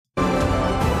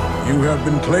You have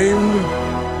been claimed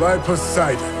by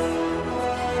Poseidon,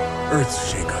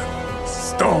 Earthshaker,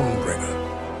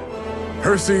 Stormbringer,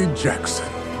 Percy Jackson,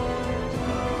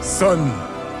 son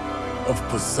of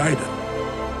Poseidon.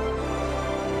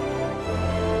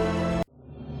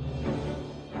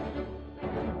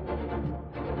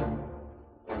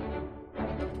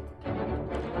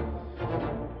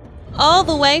 All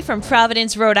the way from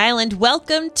Providence, Rhode Island,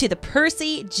 welcome to the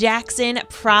Percy Jackson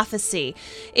Prophecy.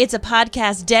 It's a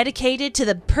podcast dedicated to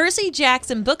the Percy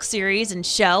Jackson book series and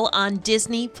show on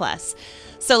Disney+.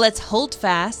 So let's hold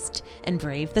fast and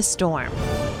brave the storm.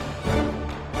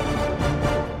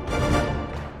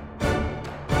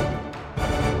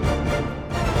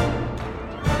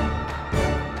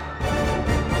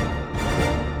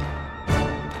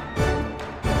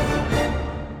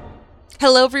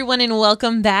 Hello, everyone, and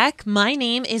welcome back. My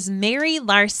name is Mary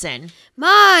Larson.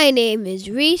 My name is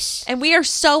Rhys. And we are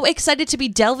so excited to be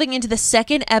delving into the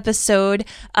second episode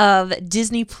of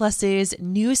Disney Plus's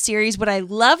new series. What I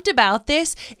loved about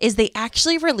this is they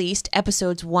actually released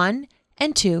episodes 1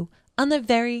 and 2 on the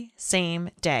very same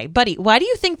day. Buddy, why do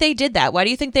you think they did that? Why do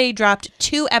you think they dropped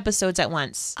 2 episodes at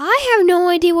once? I have no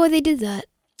idea why they did that.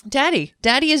 Daddy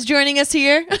is joining us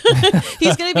here.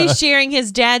 He's going to be sharing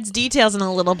his dad's details in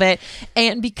a little bit.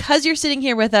 And because you're sitting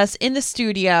here with us in the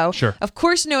studio, sure, of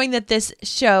course, knowing that this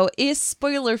show is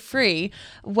spoiler free,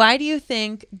 why do you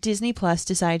think Disney Plus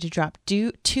decided to drop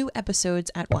 2 episodes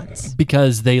at once?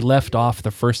 Because they left off the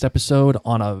first episode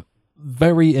on a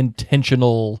very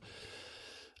intentional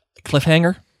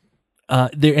cliffhanger.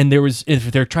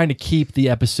 If they're trying to keep the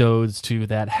episodes to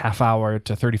that half hour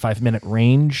to 35-minute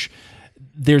range,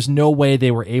 there's no way they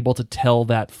were able to tell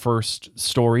that first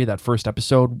story, that first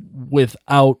episode,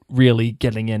 without really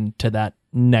getting into that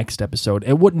next episode.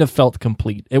 It wouldn't have felt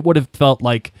complete. It would have felt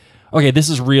like, okay, this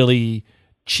is really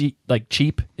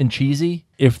cheap and cheesy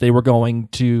if they were going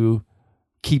to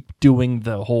keep doing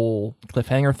the whole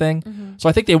cliffhanger thing. Mm-hmm. So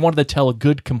I think they wanted to tell a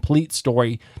good, complete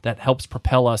story that helps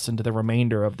propel us into the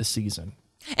remainder of the season.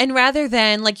 And rather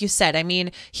than, like you said, I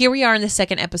mean, here we are in the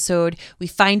second episode. We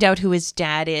find out who his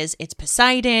dad is. It's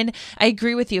Poseidon. I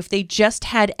agree with you. If they just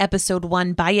had episode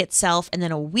 1 by itself and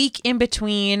then a week in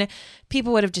between,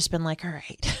 people would have just been like, all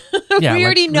right, yeah, we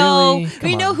already know. Really?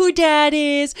 We know who dad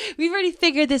is. We've already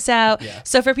figured this out. Yeah.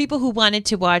 So for people who wanted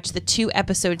to watch the 2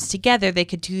 episodes together, they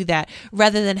could do that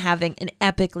rather than having an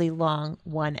epically long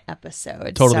one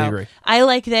episode. Totally agree. I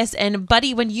like this. And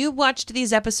Buddy, when you watched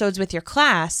these episodes with your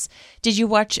class, did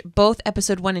you watch both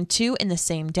episode 1 and 2 in the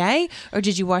same day, or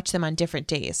did you watch them on different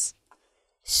days?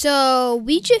 So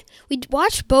we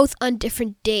watched both on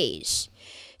different days.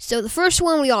 So the first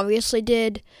one we obviously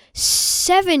did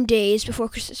 7 days before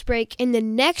Christmas break, and the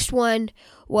next one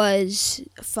was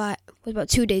about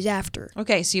 2 days after.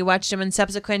 Okay, so you watched them in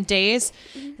subsequent days.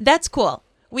 That's cool.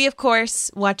 We, of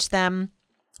course, watched them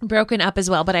broken up as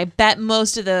well, but I bet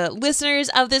most of the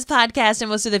listeners of this podcast and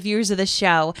most of the viewers of the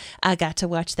show got to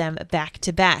watch them back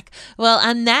to back. Well,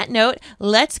 on that note,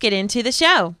 let's get into the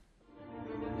show.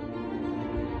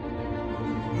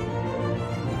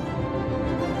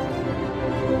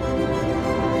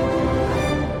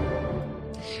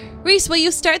 Rhys, will you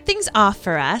start things off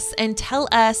for us and tell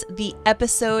us the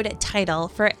episode title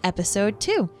for episode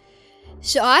 2?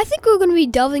 So I think we're going to be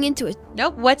delving into it.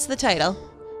 Nope, what's the title?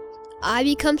 I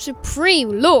become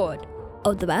Supreme Lord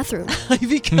of the Bathroom. I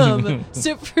become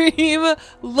Supreme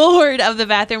Lord of the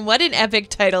Bathroom. What an epic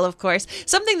title, of course.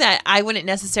 Something that I wouldn't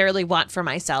necessarily want for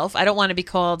myself. I don't want to be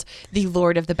called the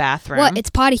Lord of the Bathroom. What? It's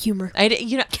potty humor. I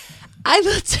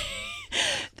will say,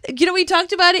 we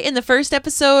talked about it in the first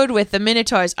episode with the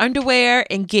Minotaur's underwear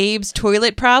and Gabe's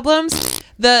toilet problems.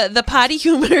 The potty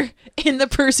humor in the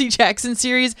Percy Jackson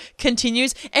series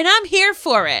continues, and I'm here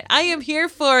for it. I am here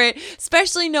for it,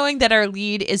 especially knowing that our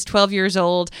lead is 12 years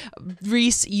old.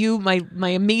 Rhys, you, my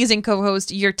amazing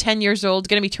co-host, you're 10 years old,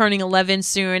 going to be turning 11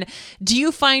 soon. Do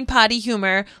you find potty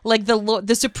humor, like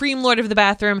the Supreme Lord of the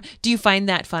Bathroom, do you find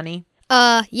that funny?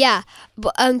 Yeah.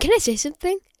 But can I say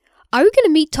something? Are we going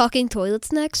to meet talking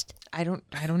toilets next? I don't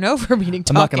know if we're meeting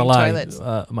I'm not talking gonna toilets.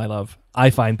 lie, my love. I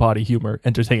find potty humor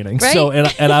entertaining. Right? So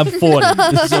and I'm 40,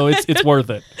 so it's worth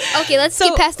it. Okay, let's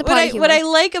get past the potty humor. What I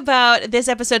like about this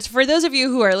episode, for those of you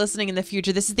who are listening in the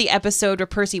future, this is the episode where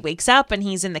Percy wakes up and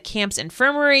he's in the camp's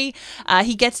infirmary.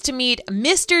 He gets to meet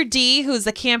Mr. D, who's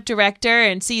the camp director,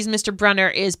 and sees Mr. Brunner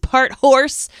is part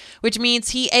horse, which means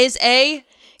he is a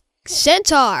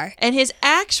centaur. And his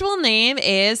actual name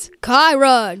is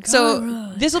Chiron.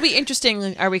 So This will be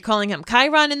interesting. Are we calling him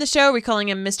Chiron in the show? Are we calling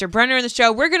him Mr. Brenner in the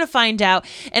show? We're going to find out.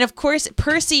 And of course,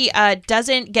 Percy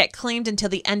doesn't get claimed until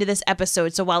the end of this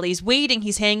episode. So while he's waiting,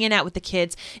 he's hanging out with the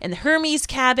kids in the Hermes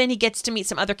cabin. He gets to meet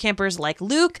some other campers like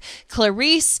Luke,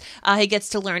 Clarice. He gets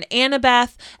to learn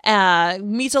Annabeth,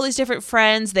 meets all these different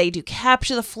friends. They do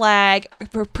capture the flag.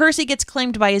 Percy gets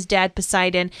claimed by his dad,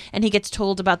 Poseidon, and he gets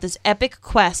told about this epic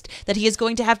quest that he is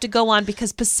going to have to go on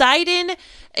because Poseidon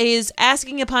is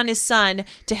asking upon his son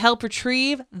to help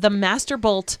retrieve the Master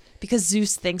Bolt because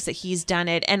Zeus thinks that he's done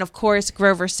it. And of course,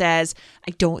 Grover says,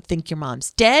 I don't think your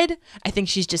mom's dead. I think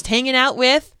she's just hanging out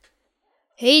with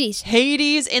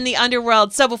Hades in the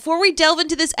underworld. So before we delve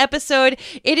into this episode,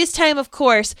 it is time, of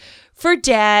course, for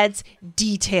Dad's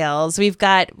details. We've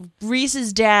got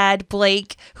Rhys's dad,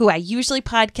 Blake, who I usually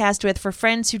podcast with. For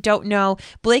friends who don't know,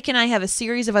 Blake and I have a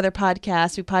series of other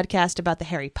podcasts. We podcast about the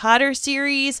Harry Potter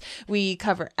series. We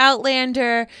cover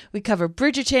Outlander. We cover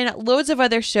Bridgerton, loads of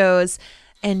other shows.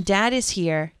 And Dad is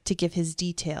here to give his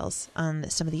details on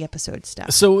some of the episode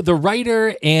stuff. So the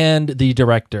writer and the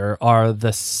director are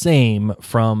the same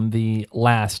from the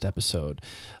last episode.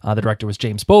 The director was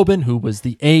James Bobin, who was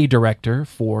the A director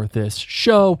for this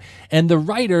show. And the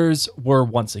writers were,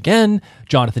 once again,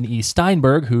 Jonathan E.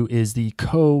 Steinberg, who is the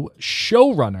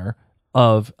co-showrunner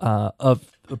of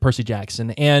Percy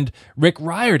Jackson, and Rick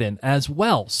Riordan as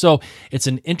well. So it's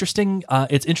interesting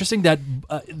that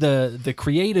the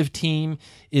creative team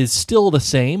is still the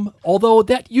same, although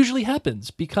that usually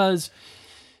happens because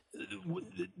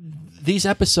these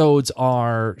episodes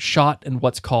are shot in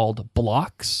what's called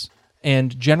blocks.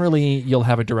 And generally, you'll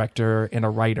have a director and a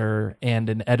writer and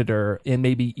an editor and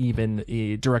maybe even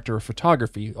a director of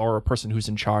photography or a person who's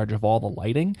in charge of all the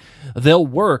lighting. They'll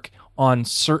work on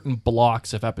certain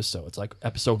blocks of episodes, like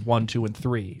episode 1, 2, and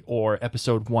 3, or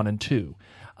episode 1 and 2.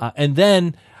 And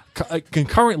then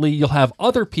concurrently, you'll have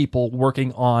other people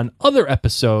working on other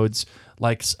episodes,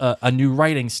 like a new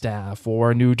writing staff or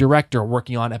a new director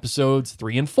working on episodes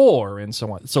 3 and 4 and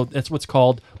so on. So that's what's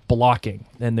called blocking,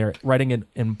 and they're writing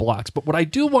in blocks. But what I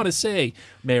do want to say,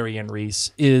 Mary and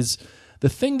Rhys, is the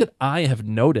thing that I have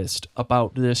noticed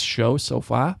about this show so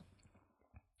far,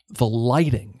 the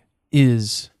lighting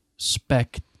is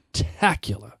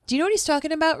spectacular. Do you know what he's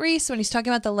talking about, Rhys, when he's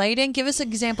talking about the lighting? Give us an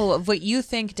example of what you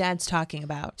think Dad's talking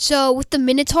about. So with the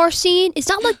Minotaur scene, it's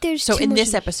not like there's So too in much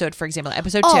this episode, for example,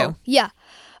 episode 2. Yeah.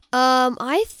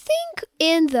 I think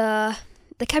in the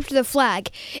capture the flag,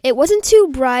 it wasn't too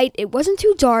bright, it wasn't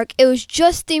too dark, it was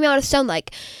just the amount of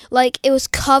sunlight. Like it was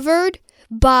covered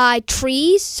by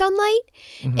trees, sunlight,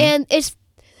 and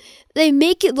they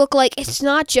make it look like it's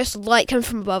not just light coming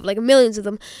from above, like millions of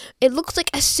them. It looks like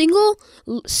a single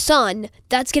sun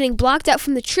that's getting blocked out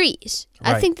from the trees.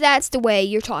 Right. I think that's the way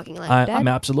you're talking like that. I'm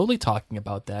absolutely talking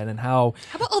about that and how...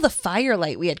 How about all the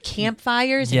firelight? We had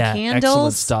campfires and candles.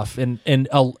 Excellent stuff. And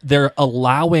they're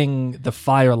allowing the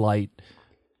firelight...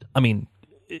 I mean,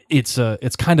 it's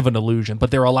kind of an illusion,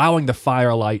 but they're allowing the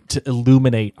firelight to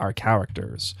illuminate our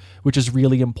characters, which is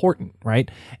really important,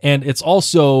 right? And it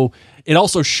also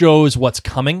shows what's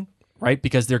coming, right?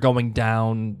 Because they're going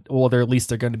down, or they're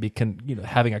going to be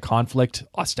having a conflict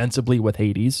ostensibly with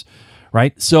Hades,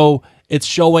 right? So it's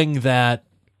showing that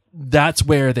that's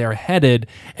where they're headed.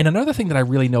 And another thing that I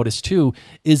really noticed too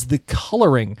is the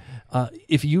coloring.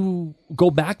 If you go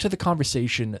back to the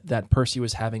conversation that Percy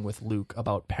was having with Luke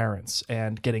about parents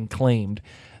and getting claimed,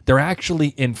 they're actually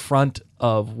in front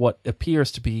of what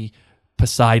appears to be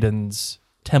Poseidon's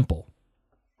temple,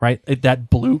 right? That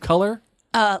blue color.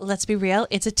 Let's be real.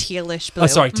 It's a tealish blue. Oh,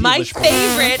 sorry, tealish My blue.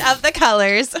 favorite of the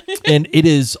colors. And it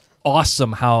is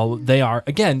awesome how they are,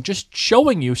 again, just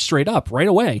showing you straight up right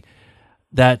away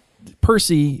that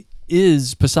Percy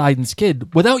is Poseidon's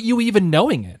kid without you even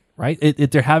knowing it. Right,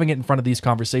 they're having it in front of these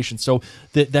conversations. So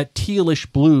that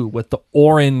tealish blue with the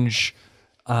orange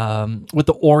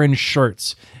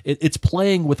shirts, it's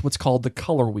playing with what's called the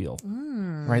color wheel.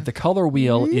 Right, the color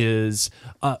wheel is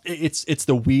it's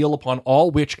the wheel upon all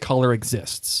which color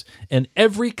exists, and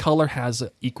every color has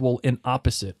an equal and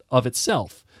opposite of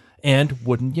itself. And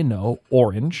wouldn't you know,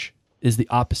 orange is the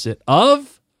opposite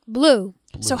of blue.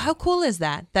 So how cool is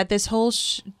that? That this whole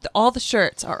all the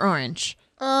shirts are orange.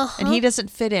 And he doesn't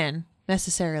fit in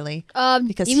necessarily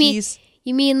because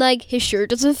You mean like his shirt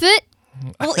doesn't fit?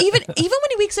 Well, even when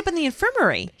he wakes up in the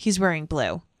infirmary, he's wearing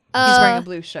blue. He's wearing a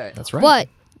blue shirt. That's right. What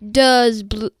does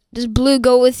blue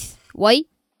go with white?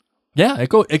 Yeah,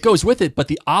 it goes with it, but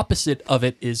the opposite of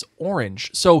it is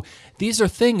orange. So these are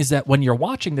things that when you're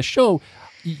watching the show,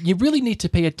 you really need to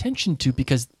pay attention to,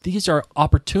 because these are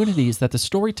opportunities that the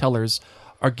storytellers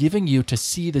are giving you to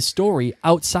see the story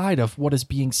outside of what is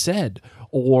being said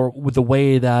or with the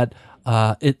way that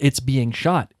it's being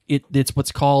shot. It's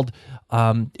what's called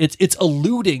it's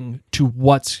alluding to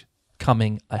what's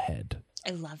coming ahead.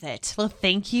 I love it. Well,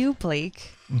 thank you,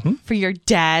 Blake, for your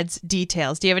dad's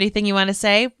details. Do you have anything you want to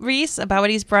say, Rhys, about what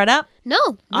he's brought up? No.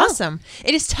 Awesome.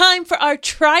 It is time for our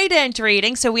Trident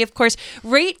rating. So we, of course,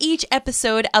 rate each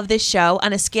episode of this show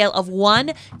on a scale of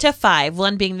 1 to 5,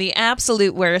 1 being the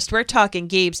absolute worst. We're talking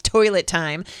Gabe's toilet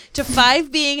time, to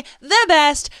 5 being the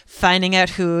best, finding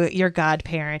out who your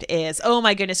godparent is. Oh,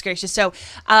 my goodness gracious. So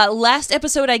last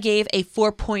episode I gave a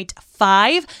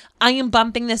 4.5. I am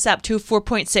bumping this up to a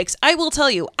 4.6. I will tell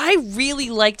you, I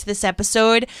really liked this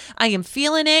episode. I am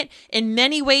feeling it in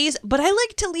many ways, but I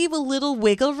like to leave a little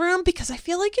wiggle room because I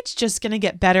feel like it's just going to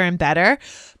get better and better.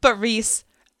 But Rhys,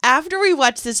 after we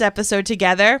watched this episode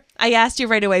together, I asked you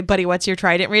right away, buddy, what's your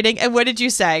Trident rating? And what did you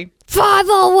say? 5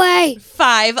 all the way.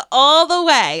 5 all the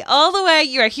way. All the way.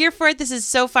 You are here for it. This has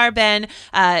so far been,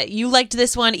 you liked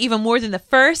this one even more than the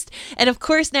first. And of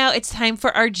course, now it's time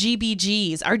for our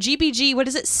GBGs. Our GBG, what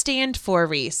does it stand for,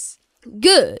 Rhys?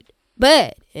 Good,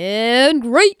 bad, and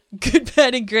great. Good,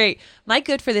 bad, and great. My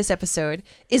good for this episode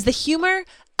is the humor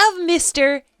of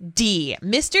Mr. D.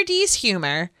 Mr. D's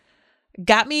humor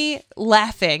got me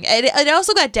laughing. It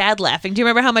also got Dad laughing. Do you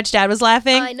remember how much Dad was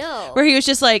laughing? I know. Where he was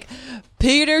just like,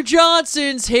 Peter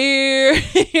Johnson's here.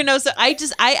 So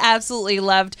I absolutely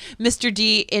loved Mr.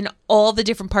 D in all the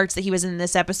different parts that he was in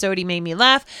this episode. He made me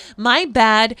laugh. My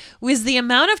bad was the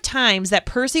amount of times that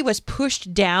Percy was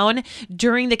pushed down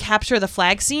during the capture of the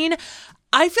flag scene.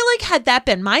 I feel like had that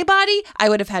been my body, I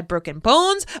would have had broken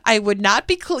bones. I would not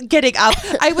be getting up.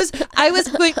 I was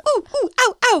going, ooh, ooh,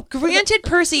 ow, ow. Granted,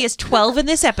 Percy is 12 in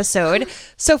this episode,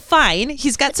 so fine.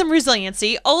 He's got some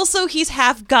resiliency. Also, he's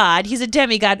half god. He's a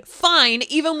demigod. Fine,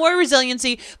 even more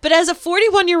resiliency. But as a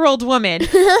 41-year-old woman,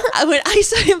 when I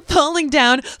saw him falling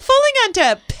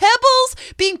onto pebbles,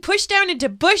 being pushed down into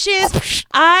bushes,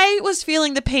 I was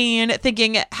feeling the pain,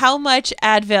 thinking how much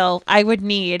Advil I would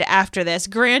need after this.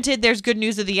 Granted, there's good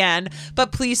news at the end,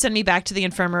 but please send me back to the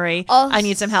infirmary. I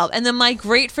need some help. And then my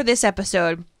great for this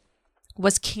episode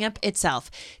was camp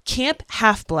itself. Camp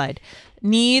Half-Blood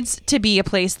needs to be a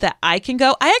place that I can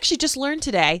go. I actually just learned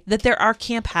today that there are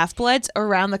Camp Half-Bloods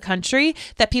around the country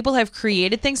that people have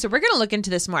created things. So we're going to look into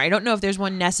this more. I don't know if there's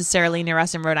one necessarily near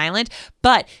us in Rhode Island,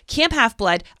 but Camp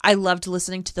Half-Blood, I loved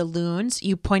listening to the loons.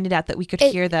 You pointed out that we could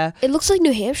hear the... It looks like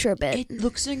New Hampshire a bit. It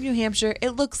looks like New Hampshire.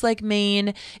 It looks like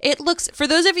Maine. It looks, for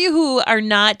those of you who are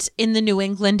not in the New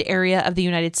England area of the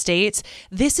United States,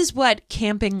 this is what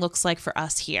camping looks like for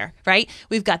us here, right?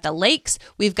 We've got the lakes,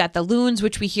 we've got the loons,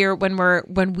 which we hear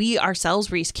when we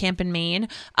ourselves, Rhys, camp in Maine,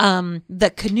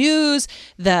 the canoes,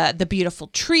 the beautiful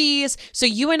trees. So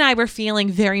you and I were feeling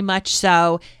very much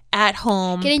so at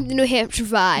home. Getting the New Hampshire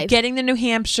vibe. Getting the New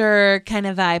Hampshire kind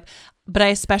of vibe. But I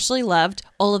especially loved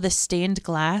all of the stained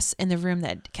glass in the room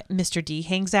that Mr. D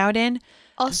hangs out in.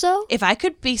 Also, if I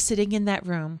could be sitting in that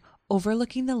room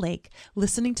overlooking the lake,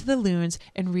 listening to the loons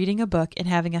and reading a book and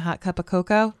having a hot cup of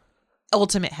cocoa,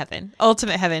 ultimate heaven.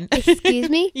 Ultimate heaven. Excuse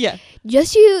me? Yeah.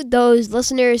 Just you, those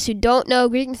listeners who don't know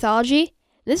Greek mythology,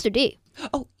 Mr. D.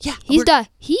 Oh, yeah.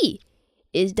 He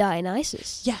is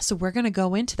Dionysus. Yeah, so we're going to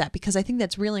go into that because I think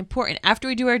that's really important. After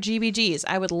we do our GBGs,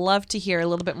 I would love to hear a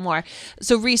little bit more.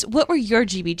 So, Rhys, what were your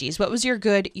GBGs? What was your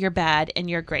good, your bad, and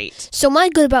your great? So my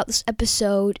good about this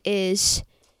episode is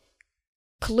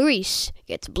Clarice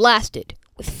gets blasted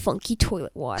with funky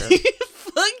toilet water.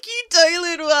 Funky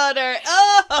toilet water.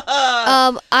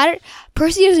 Oh.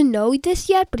 Percy doesn't know this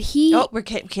yet, but he... Oh, we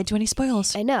can't do any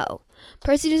spoils. I know.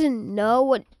 Percy doesn't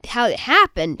know how it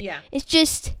happened. Yeah. It's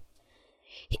just...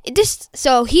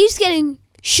 So he's getting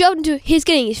he's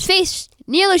getting his face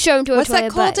nearly shoved into a toilet. What's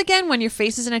that called again? When your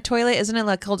face is in a toilet, isn't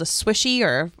it called a swishy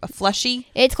or a flushy?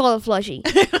 It's called a flushy.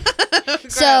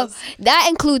 So that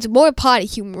includes more potty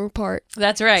humor part.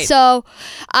 That's right. So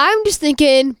I'm just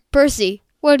thinking, Percy,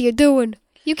 what are you doing?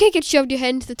 You can't get shoved your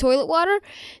head into the toilet water.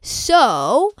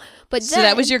 So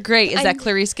that was your great, is that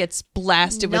Clarice gets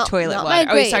blasted with toilet water.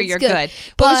 Oh, sorry, you're good.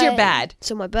 What was your bad?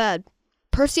 So my bad.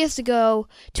 Percy has to go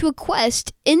to a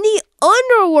quest in the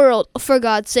underworld, for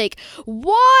God's sake.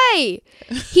 Why?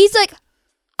 He's like,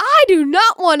 I do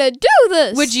not want to do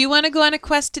this. Would you want to go on a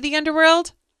quest to the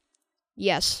underworld?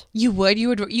 Yes. You would?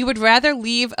 You would rather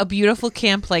leave a beautiful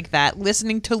camp like that,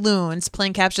 listening to loons,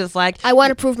 playing capture the flag? I want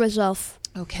to prove myself.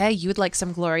 Okay, you would like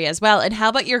some glory as well. And how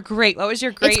about your great? What was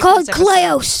your great? It's called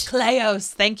Kleos.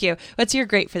 Kleos, thank you. What's your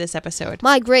great for this episode?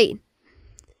 My great.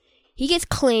 He gets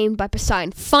claimed by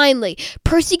Poseidon. Finally,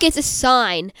 Percy gets a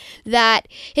sign that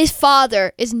his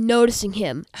father is noticing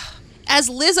him. as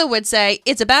Lizzo would say,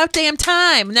 it's about damn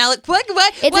time. Now, like, what?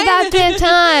 It's about damn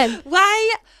time.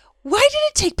 Why did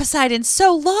it take Poseidon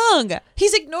so long?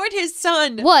 He's ignored his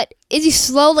son. What? Is he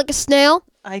slow like a snail?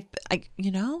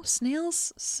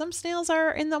 Snails, some snails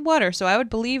are in the water, so I would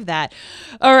believe that.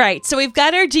 All right, so we've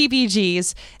got our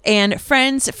GBGs. And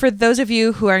friends, for those of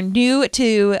you who are new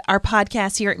to our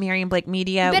podcast here at Mary and Blake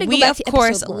Media, we, of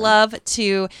course, love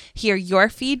to hear your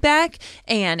feedback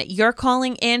and your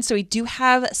calling in. So we do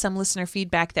have some listener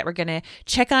feedback that we're going to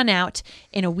check on out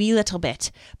in a wee little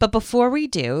bit. But before we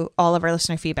do all of our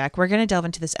listener feedback, we're going to delve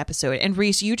into this episode. And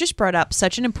Rhys, you just brought up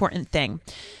such an important thing.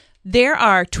 There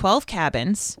are 12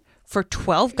 cabins for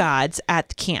 12 gods at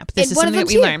the camp. This is something that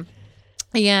we learn.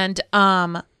 And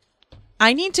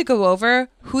I need to go over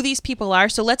who these people are.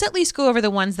 So let's at least go over the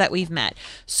ones that we've met.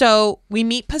 So we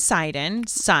meet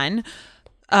Poseidon's son.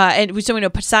 So we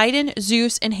know Poseidon,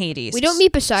 Zeus, and Hades. We don't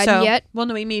meet Poseidon yet. Well,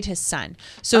 no, we meet his son.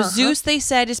 So Zeus, they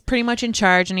said, is pretty much in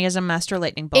charge, and he has a master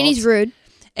lightning bolt. And he's rude.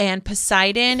 And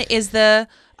Poseidon is the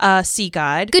sea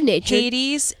god. Good-natured.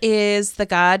 Hades is the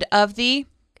god of the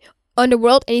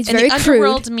underworld, and he's very crude. The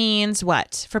underworld means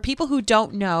what? For people who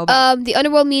don't know. The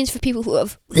underworld means for people who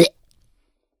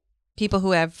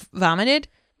have vomited?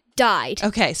 Died.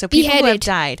 Okay, so people who have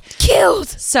died. Killed.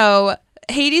 So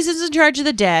Hades is in charge of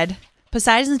the dead.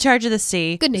 Poseidon's in charge of the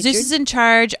sea. Good-natured. Zeus is in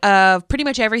charge of pretty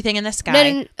much everything in the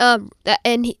sky.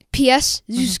 P.S.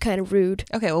 Zeus is kind of rude.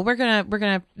 Okay, well we're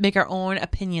gonna make our own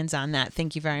opinions on that.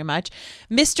 Thank you very much,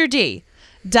 Mr. D.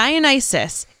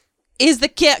 Dionysus is the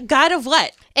god of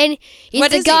what? And he's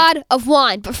the god of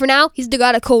wine, but for now, he's the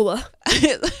god of cola.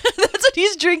 That's what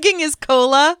he's drinking is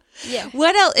cola? Yeah.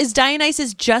 What else? Is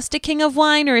Dionysus just a king of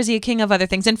wine, or is he a king of other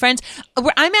things? And friends,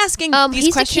 I'm asking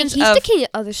these questions. He's the king of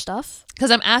other stuff. Because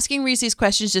I'm asking Rhys these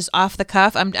questions just off the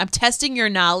cuff. I'm testing your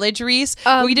knowledge, Rhys.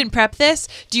 We didn't prep this.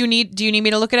 Do you need me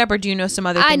to look it up, or do you know some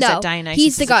other things that Dionysus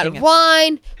he's the god of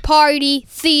wine, party,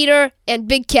 theater, and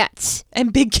big cats.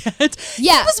 And big cats.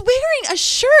 Yeah. He was wearing a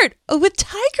shirt with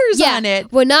tigers on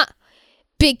it. We're not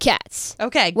big cats.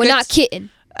 Okay. We're not kitten.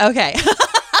 Okay.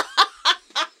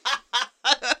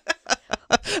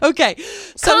 Okay.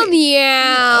 So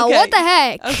meow. Okay. What the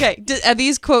heck? Okay. Are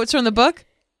these quotes from the book?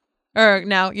 Or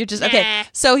no, you're just okay.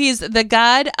 So he's the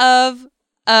god of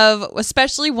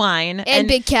especially wine and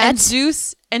big cats.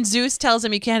 And Zeus tells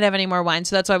him you can't have any more wine,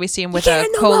 so that's why we see him with a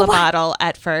cola bottle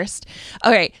at first.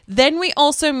 Okay. Then we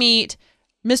also meet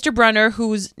Mr. Brunner,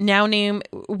 who's now named,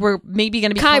 we're maybe going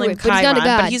to be calling him Chiron,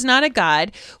 but he's not a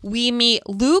god. We meet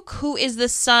Luke, who is the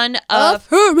son of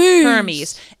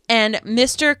Hermes. And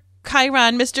Mr.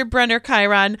 Brunner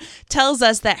Chiron tells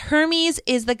us that Hermes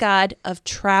is the god of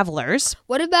travelers.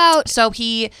 What about... So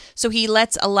he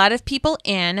lets a lot of people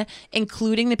in,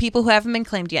 including the people who haven't been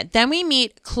claimed yet. Then we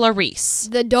meet Clarice,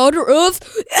 the daughter of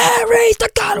Ares, the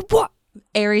god of war.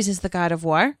 Ares is the god of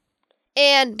war.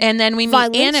 And then we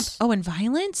meet Anna. Oh, and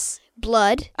violence?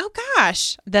 Blood. Oh,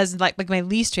 gosh. That's like my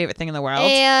least favorite thing in the world.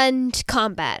 And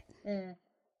combat.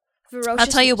 I'll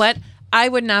tell you what. I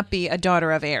would not be a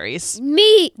daughter of Ares.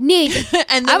 Me neither.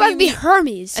 And I would be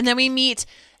Hermes. And then we meet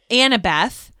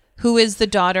Annabeth, who is the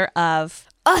daughter of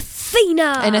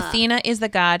Athena. And Athena is the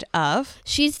god of...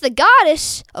 She's the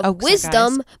goddess of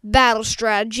wisdom, battle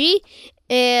strategy,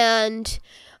 and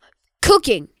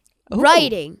cooking,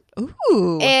 writing.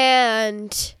 Ooh.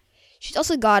 And she's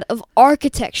also god of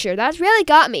architecture. That's really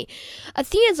got me.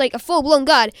 Athena's like a full-blown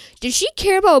god. Does she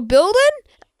care about building?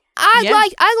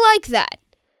 I like that.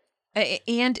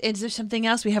 And is there something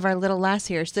else? We have our little lass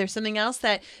here. Is there something else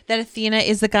that Athena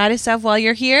is the goddess of while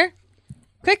you're here?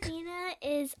 Quick. Athena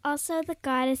is also the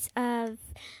goddess of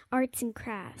arts and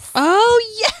crafts.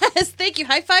 Oh, yes. Thank you.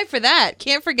 High five for that.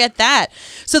 Can't forget that.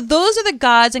 So those are the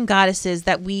gods and goddesses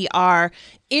that we are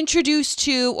introduced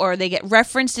to, or they get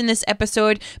referenced in this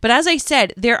episode. But as I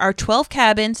said, there are 12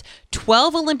 cabins,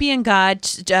 12 Olympian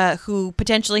gods who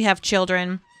potentially have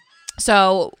children.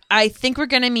 So I think we're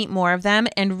going to meet more of them.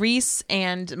 And Rhys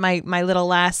and my little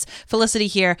lass, Felicity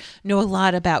here, know a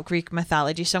lot about Greek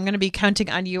mythology. So I'm going to be counting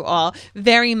on you all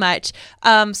very much.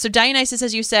 So Dionysus,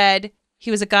 as you said,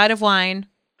 he was a god of wine.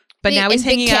 But now he's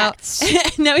hanging out.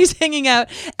 Now he's hanging out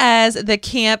as the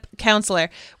camp counselor.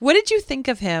 What did you think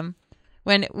of him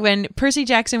when Percy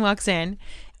Jackson walks in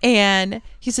and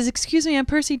he says, "Excuse me, I'm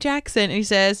Percy Jackson," and he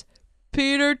says,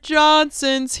 "Peter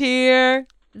Johnson's here."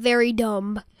 Very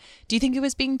dumb. Do you think he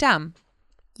was being dumb?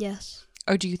 Yes.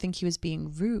 Or do you think he was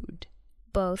being rude?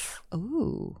 Both.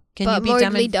 Ooh. But you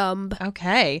be dumb?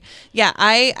 Okay. Yeah,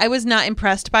 I was not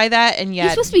impressed by that, and yet...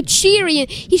 He's supposed to be cheery, and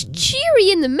he's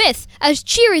cheery in the myth, as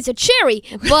cheery as a cherry,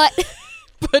 but...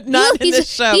 but not in this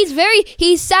show.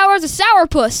 He's sour as a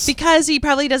sourpuss. Because he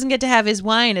probably doesn't get to have his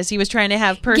wine as he was trying to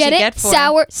have Percy get for him.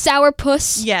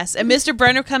 Sourpuss. Yes, and Mr.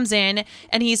 Brenner comes in,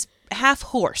 and he's half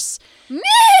horse.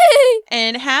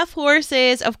 And half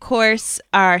horses, of course,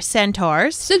 are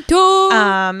centaurs.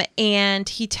 And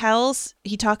he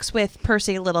talks with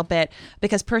Percy a little bit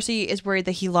because Percy is worried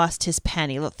that he lost his pen.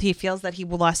 He feels that he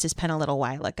lost his pen a little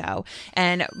while ago.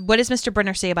 And what does Mr.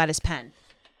 Brenner say about his pen?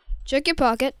 Check your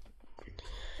pocket.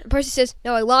 And Percy says,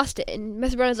 no, I lost it. And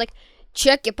Mr. Brenner's like,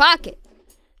 check your pocket.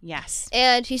 Yes.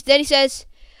 And then he says,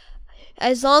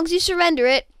 as long as you surrender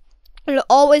it, it'll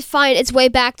always find its way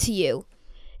back to you.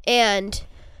 And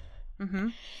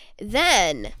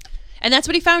then... And that's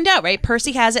what he found out, right?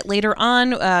 Percy has it later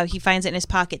on. He finds it in his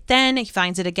pocket then. He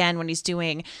finds it again when he's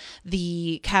doing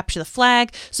the capture the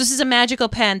flag. So this is a magical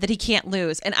pen that he can't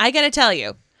lose. And I got to tell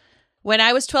you, when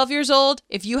I was 12 years old,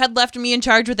 if you had left me in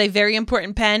charge with a very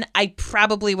important pen, I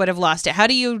probably would have lost it. How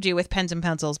do you do with pens and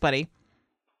pencils, buddy?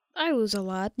 I lose a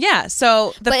lot. Yeah,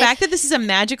 so the fact that this is a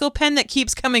magical pen that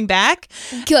keeps coming back,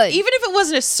 good. Even if it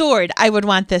wasn't a sword, I would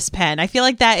want this pen. I feel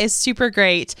like that is super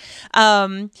great.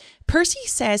 Percy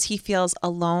says he feels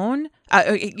alone.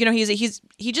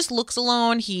 He just looks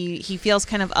alone. He feels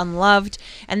kind of unloved,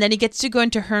 and then he gets to go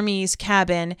into Hermes'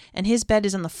 cabin, and his bed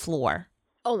is on the floor.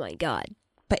 Oh my god!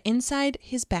 But inside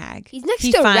his bag, he's next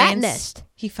to a rat nest.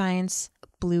 He finds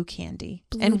blue candy.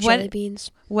 Blue jelly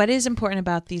beans. What is important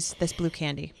about this blue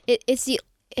candy? It's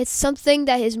something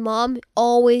that his mom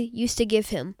always used to give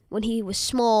him when he was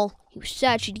small. He was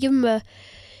sad. She'd give him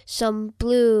some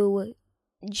blue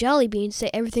jelly beans, say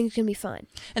everything's gonna be fine.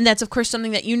 And that's of course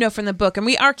something that you know from the book. And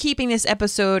we are keeping these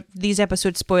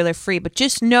episodes spoiler free, but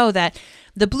just know that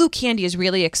the blue candy is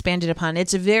really expanded upon.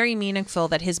 It's very meaningful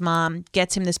that his mom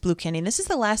gets him this blue candy. And this is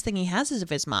the last thing he has of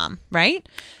his mom, right?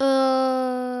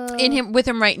 With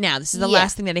him right now. This is the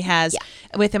last thing that he has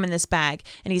with him in this bag.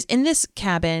 And he's in this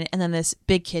cabin, and then this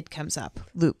big kid comes up,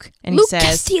 Luke. And he says,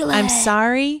 Castile. I'm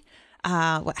sorry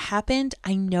what happened.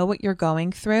 I know what you're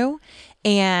going through.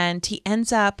 And he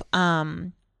ends up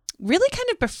really kind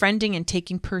of befriending and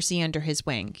taking Percy under his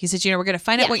wing. He says, we're going to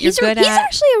find out what you're good at. He's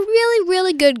actually a really,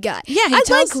 really good guy. Yeah, I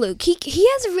like Luke. He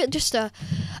has just a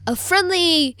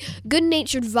friendly,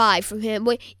 good-natured vibe from him.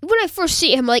 When I first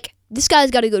see him, I'm like, this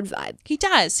guy's got a good vibe. He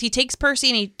does. He takes Percy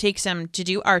and he takes him to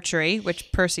do archery,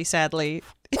 which Percy sadly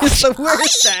is the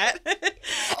worst at.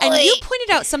 And you pointed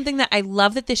out something that I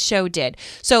love that this show did.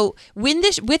 So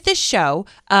with this show,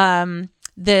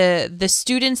 the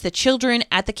students, the children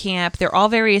at the camp, they're all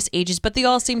various ages, but they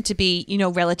all seem to be,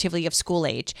 relatively of school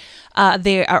age.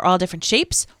 They are all different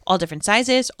shapes, all different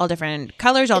sizes, all different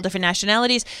colors, all different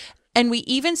nationalities. And we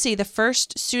even see the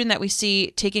first student that we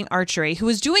see taking archery, who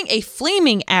is doing a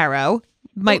flaming arrow,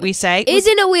 might we say. Is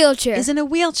in a wheelchair. Is in a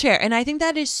wheelchair. And I think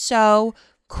that is so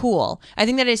cool. I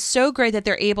think that is so great that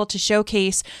they're able to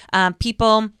showcase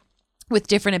people with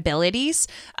different abilities.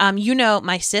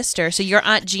 My sister, so your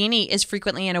Aunt Jeannie is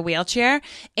frequently in a wheelchair.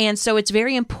 And so it's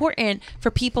very important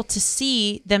for people to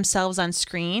see themselves on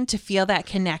screen, to feel that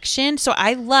connection. So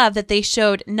I love that they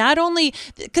showed not only,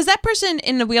 because that person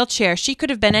in the wheelchair, she could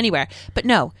have been anywhere, but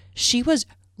no, she was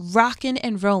rocking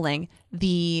and rolling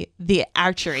the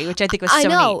archery, which I think was so neat. I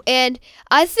know, and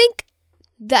I think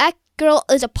that girl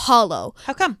is Apollo.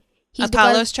 How come? He's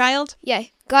Apollo's child? Yeah,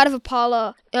 god of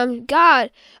Apollo.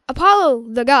 Apollo,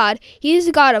 the god. He's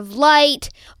the god of light,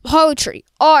 poetry,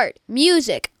 art,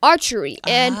 music, archery,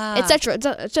 and etc.,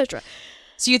 etc.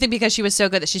 So you think because she was so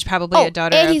good that she's probably a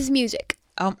daughter and his music.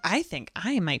 I think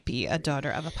I might be a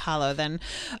daughter of Apollo then.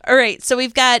 All right, so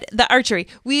we've got the archery.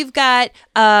 We've got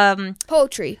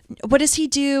poetry. What does he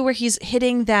do where he's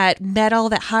hitting that metal,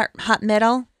 that hot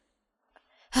metal?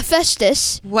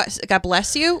 Hephaestus. What? God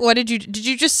bless you. What did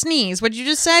you just sneeze? What did you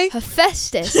just say?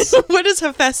 Hephaestus. What does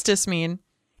Hephaestus mean?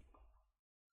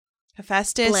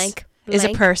 Hephaestus blank. is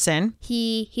a person.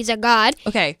 He's a god.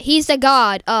 Okay. He's the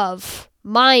god of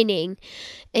mining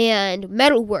and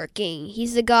metalworking.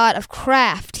 He's the god of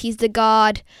craft. He's the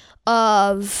god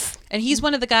of... And he's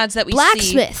one of the gods that we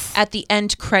blacksmith. See at the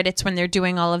end credits when they're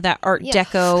doing all of that Art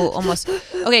Deco almost.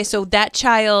 Okay, so that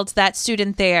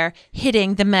student there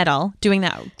hitting the metal, doing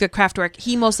the craft work,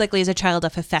 he most likely is a child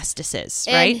of Hephaestus's,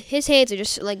 right? And his hands are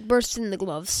just like bursting the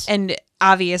gloves. And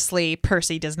obviously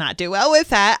Percy does not do well with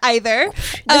that either.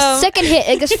 The second hit,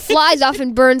 it just flies off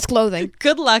and burns clothing.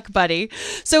 Good luck, buddy.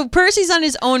 So Percy's on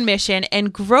his own mission,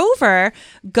 and Grover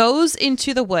goes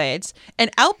into the woods, and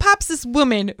out pops this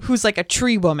woman who's like a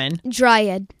tree woman.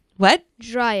 Dryad. What?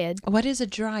 Dryad. What is a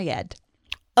dryad?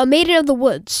 A maiden of the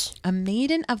woods. A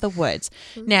maiden of the woods.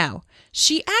 Now,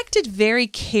 she acted very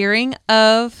caring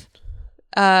of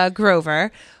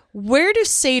Grover. Where do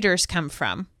satyrs come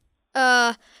from?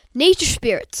 Nature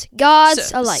spirits,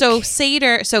 gods alike.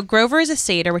 So Grover is a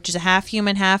satyr, which is a half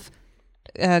human, half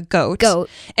goat.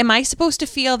 Am I supposed to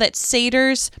feel that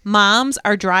satyrs' moms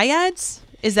are dryads?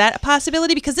 Is that a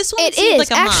possibility? Because this one seems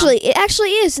like a mom. It actually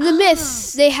is. In the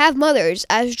myths, they have mothers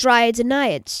as dryads and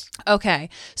naiads. Okay.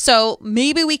 So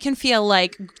maybe we can feel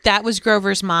like that was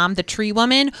Grover's mom, the tree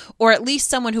woman, or at least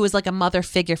someone who was like a mother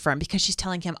figure for him, because she's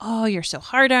telling him, oh, you're so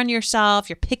hard on yourself.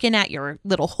 You're picking at your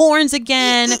little horns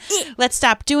again. Let's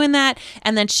stop doing that.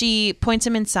 And then she points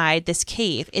him inside this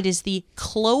cave. It is the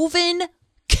Cloven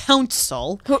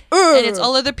Council, and it's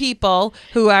all other people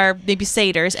who are maybe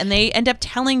satyrs, and they end up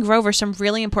telling Grover some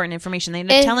really important information. They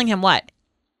end up telling him what?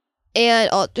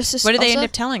 And what do they end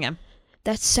up telling him?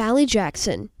 That's Sally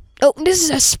Jackson. Oh, this is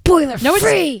a spoiler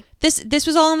free. This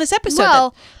was all in this episode.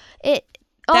 Well,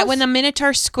 that when the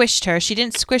Minotaur squished her, she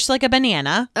didn't squish like a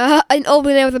banana. An old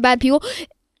banana with the bad people.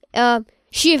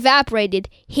 She evaporated.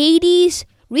 Hades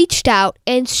reached out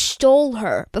and stole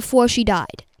her before she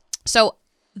died. So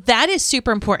that is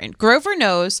super important. Grover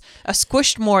knows a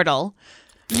squished mortal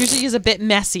usually is a bit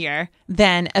messier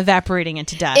than evaporating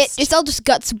into dust. It's all just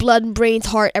guts, blood, and brains,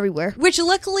 heart everywhere. Which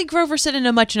luckily Grover said in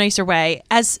a much nicer way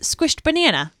as squished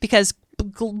banana, because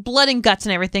blood and guts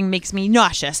and everything makes me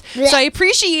nauseous. So I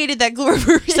appreciated that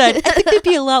Grover said, I think they'd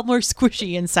be a lot more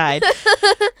squishy inside.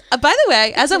 By the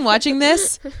way, as I'm watching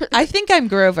this, I think I'm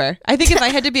Grover. I think if I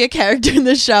had to be a character in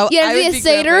this show, I would be a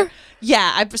satyr. Grover.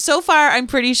 Yeah, so far I'm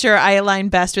pretty sure I align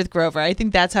best with Grover. I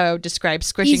think that's how I would describe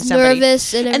squishing somebody. He's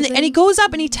nervous and everything. And he goes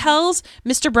up and he tells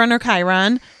Mr. Brunner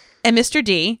Chiron and Mr.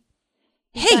 D,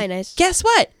 hey, guess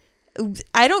what?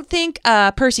 I don't think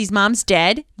Percy's mom's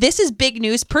dead. This is big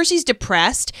news. Percy's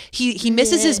depressed. He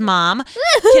misses his mom.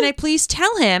 Can I please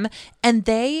tell him? And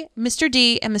Mr.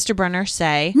 D and Mr. Brunner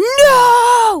say,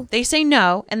 no! They say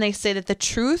no, and they say that the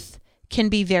truth can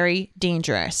be very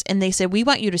dangerous. And they say, we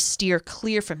want you to steer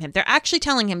clear from him. They're actually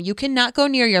telling him, you cannot go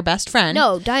near your best friend.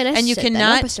 No, Diana and you said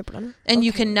cannot, that, Mr. Brunner. And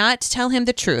you cannot tell him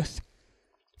the truth.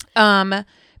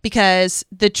 Because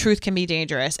the truth can be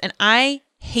dangerous. And I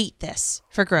hate this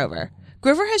for Grover.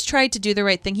 Grover has tried to do the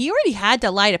right thing. He already had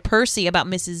to lie to Percy about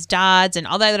Mrs. Dodds and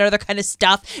all that other kind of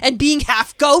stuff and being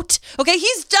half goat. Okay,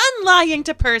 he's done lying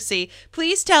to Percy.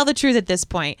 Please tell the truth at this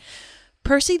point.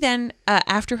 Percy then,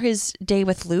 after his day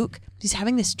with Luke, he's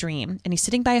having this dream and he's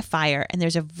sitting by a fire and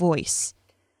there's a voice.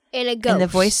 And a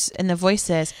ghost. And the voice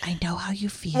says, I know how you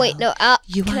feel. Wait, no,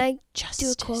 you can want I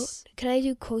justice. do a quote? Can I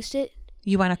do quote it?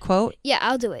 You want a quote? Yeah,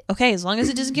 I'll do it. Okay, as long as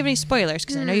it doesn't give any spoilers,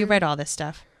 because I know you read all this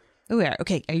stuff. Ooh,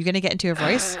 okay, are you going to get into your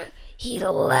voice? He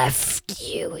left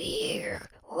you here.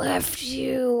 Left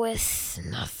you with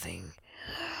nothing.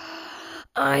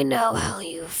 I know how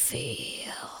you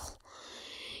feel.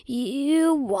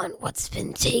 You want what's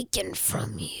been taken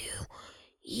from you.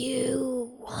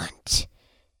 You want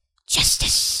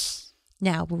justice.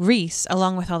 Now, Rhys,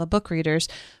 along with all the book readers,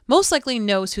 most likely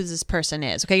knows who this person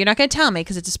is. Okay, you're not going to tell me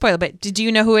because it's a spoiler, but do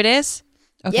you know who it is?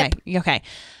 Okay, yep. Okay.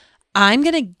 I'm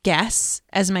going to guess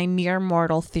as my mere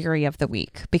mortal theory of the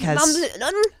week because...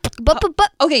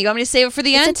 Okay, you want me to save it for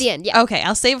the end? It's at the end, yeah. Okay,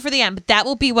 I'll save it for the end, but that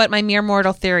will be what my mere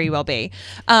mortal theory will be.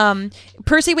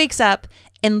 Percy wakes up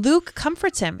and Luke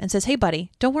comforts him and says, hey,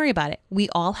 buddy, don't worry about it. We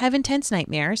all have intense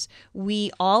nightmares. We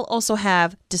all also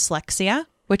have dyslexia,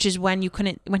 which is when he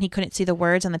couldn't see the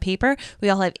words on the paper. We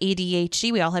all have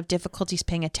ADHD. We all have difficulties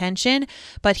paying attention.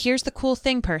 But here's the cool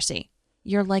thing, Percy.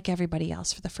 You're like everybody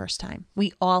else for the first time.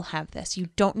 We all have this. You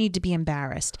don't need to be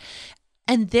embarrassed.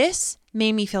 And this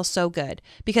made me feel so good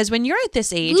because when you're at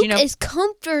this age, Luke is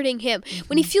comforting him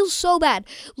when he feels so bad.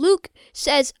 Luke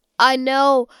says, I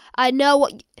know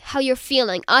how you're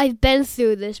feeling. I've been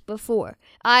through this before.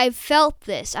 I've felt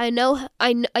this.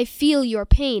 I feel your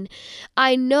pain.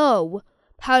 I know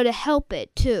how to help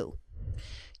it too.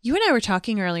 You and I were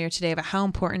talking earlier today about how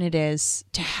important it is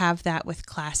to have that with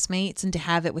classmates and to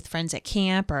have it with friends at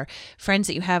camp or friends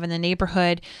that you have in the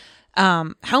neighborhood.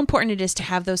 How important it is to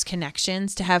have those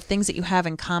connections, to have things that you have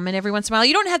in common every once in a while.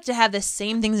 You don't have to have the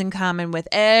same things in common with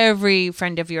every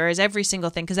friend of yours, every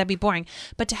single thing, because that'd be boring.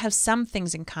 But to have some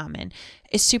things in common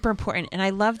is super important. And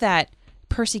I love that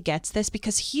Percy gets this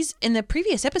because he's in the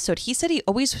previous episode, he said he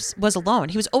always was alone.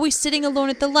 He was always sitting alone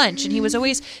at the lunch and he was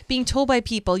always being told by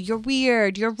people, you're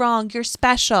weird, you're wrong, you're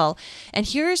special. And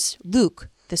here's Luke,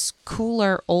 this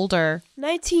cooler, older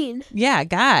 19. Yeah,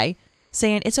 guy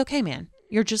saying, it's okay, man.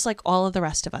 You're just like all of the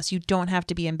rest of us. You don't have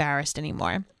to be embarrassed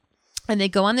anymore. And they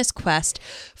go on this quest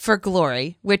for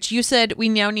glory, which you said we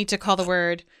now need to call the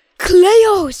word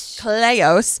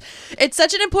Kleos. It's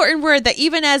such an important word that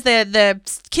even as the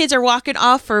kids are walking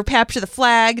off for capture the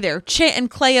flag, they're chanting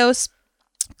Kleos.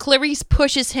 Clarice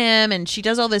pushes him, and she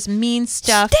does all this mean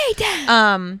stuff. Stay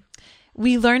down.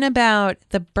 We learn about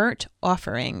the burnt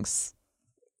offerings.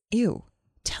 Ew.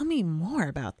 Tell me more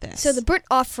about this. So the burnt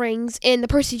offerings in the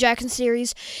Percy Jackson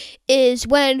series is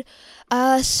when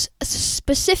a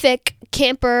specific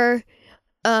camper,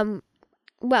 the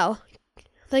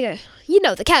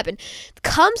cabin,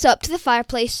 comes up to the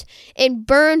fireplace and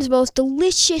burns the most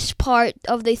delicious part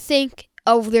of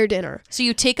their dinner. So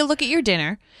you take a look at your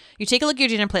dinner. You take a look at your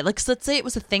dinner plate. Let's say it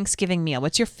was a Thanksgiving meal.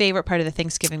 What's your favorite part of the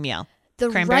Thanksgiving meal? The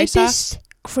cranberry sauce?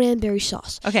 Cranberry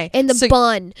sauce. Okay. And the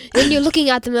bun. And you're looking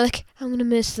at them like, I'm going to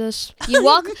miss this. You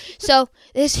walk. So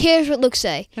here's what looks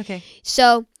like. Okay.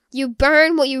 So you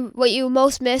burn what you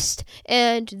most missed,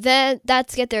 and then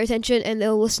that's get their attention, and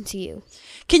they'll listen to you.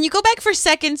 Can you go back for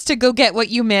seconds to go get what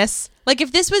you miss? Like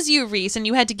if this was you, Rhys, and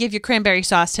you had to give your cranberry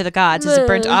sauce to the gods as a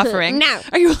burnt offering, No.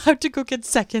 Are you allowed to go get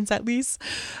seconds at least?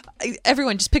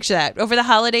 Everyone, just picture that. Over the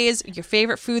holidays, your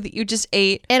favorite food that you just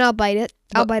ate. And I'll bite it.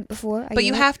 I'll bite it before. But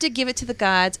you have to give it to the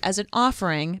gods as an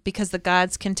offering because the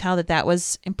gods can tell that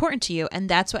was important to you, and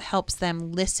that's what helps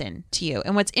them listen to you.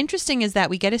 And what's interesting is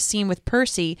that we get a scene with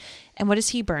Percy, and what is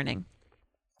he burning?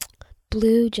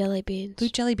 Blue jelly beans. Blue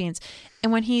jelly beans.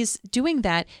 And when he's doing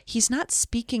that, he's not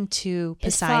speaking to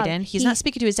His Poseidon. father. He's not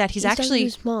speaking to his dad. He's actually talking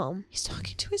to his mom. He's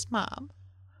talking to his mom.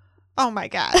 Oh my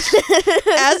gosh.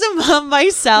 As a mom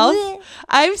myself,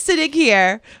 I'm sitting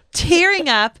here tearing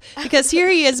up because here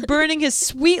he is burning his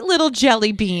sweet little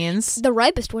jelly beans. The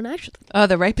ripest one, actually. Oh,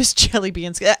 the ripest jelly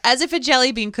beans. As if a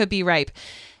jelly bean could be ripe.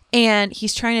 And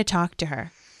he's trying to talk to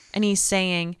her. And he's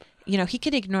saying, he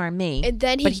can ignore me, And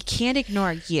then but he can't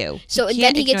ignore you. So and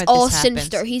can't then he ignore gets that all this happens.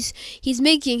 sinister. He's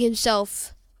making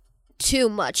himself too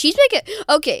much. He's making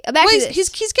back to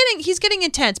this. He's getting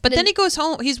intense, but then he goes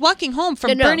home. He's walking home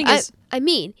from burning his. I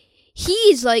mean,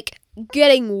 he's like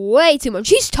getting way too much.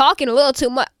 He's talking a little too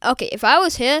much. Okay, if I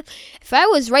was him, if I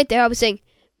was right there, I was saying,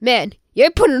 man,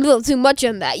 you're putting a little too much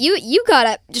on that. You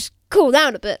gotta just cool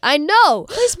down a bit. I know.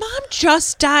 His mom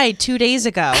just died 2 days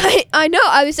ago. I know.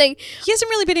 I was saying He hasn't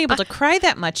really been able to cry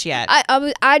that much yet.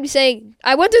 I'd be saying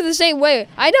I went through the same way.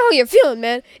 I know how you're feeling,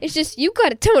 man. It's just you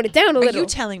gotta tone it down a Are little. you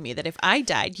telling me that if I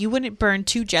died, you wouldn't burn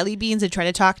 2 jelly beans and try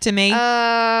to talk to me?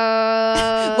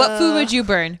 What food would you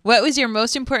burn? What was your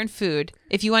most important food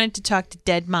if you wanted to talk to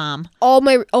dead mom? all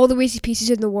the Reese's Pieces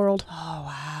in the world. Oh,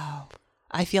 wow.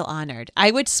 I feel honored. I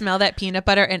would smell that peanut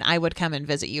butter and I would come and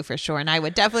visit you for sure. And I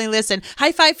would definitely listen.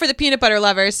 High five for the peanut butter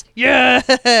lovers.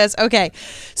 Yes. Okay.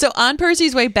 So on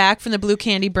Percy's way back from the blue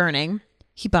candy burning,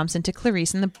 he bumps into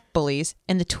Clarice and the bullies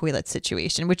in the toilet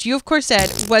situation, which you of course said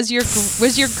was your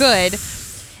good.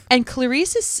 And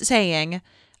Clarice is saying,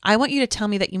 I want you to tell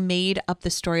me that you made up the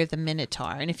story of the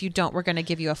Minotaur. And if you don't, we're going to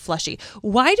give you a plushie.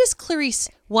 Why does Clarice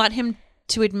want him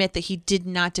to admit that he did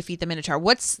not defeat the Minotaur?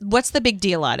 What's the big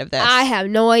deal out of this? I have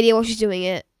no idea why she's doing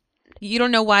it. You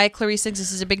don't know why Clarice thinks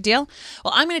this is a big deal?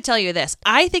 Well, I'm going to tell you this.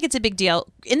 I think it's a big deal.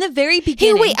 In the very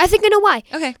beginning... Hey, wait, I think I know why.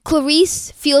 Okay.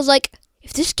 Clarice feels like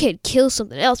if this kid kills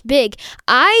something else big,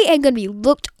 I am going to be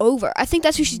looked over. I think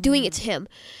that's why she's doing it to him.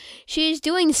 She's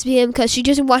doing this to him because she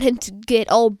doesn't want him to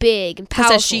get all big and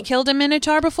powerful. Has she killed a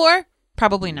Minotaur before?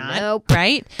 Probably not. Nope.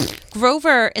 Right?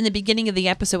 Grover, in the beginning of the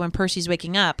episode when Percy's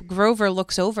waking up, Grover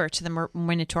looks over to the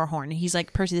Minotaur horn and he's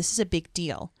like, Percy, this is a big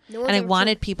deal. No And I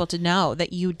wanted people to know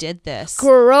that you did this.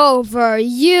 Grover,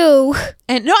 you.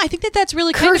 And no, I think that's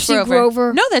really kind Cursey of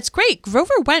Grover. No, that's great.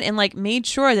 Grover went and made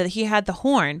sure that he had the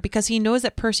horn because he knows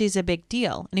that Percy's a big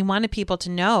deal and he wanted people to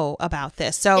know about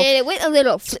this. So And it went a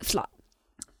little flip-flop.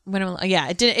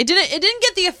 it didn't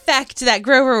get the effect that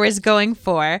Grover was going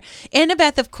for.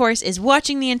 Annabeth, of course, is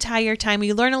watching the entire time.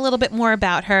 We learn a little bit more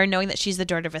about her, knowing that she's the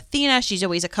daughter of Athena. She's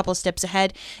always a couple steps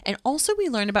ahead. And also we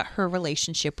learn about her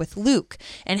relationship with Luke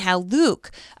and how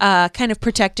Luke kind of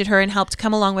protected her and helped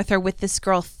come along with her with this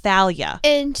girl, Thalia.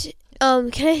 And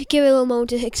can I give a little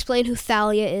moment to explain who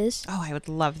Thalia is? Oh, I would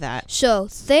love that. So,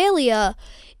 Thalia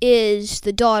is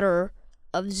the daughter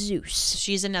of Zeus.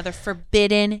 She's another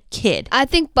forbidden kid. I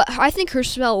think her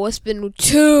smell was been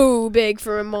too big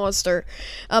for a monster.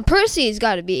 Percy's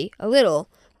got to be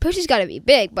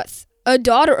big, but a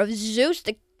daughter of Zeus,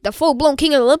 the full-blown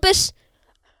king of Olympus.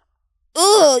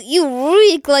 Ugh, you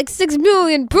reek like 6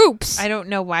 million poops. I don't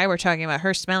know why we're talking about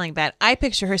her smelling bad. I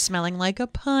picture her smelling like a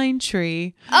pine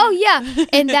tree. Oh yeah,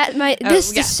 and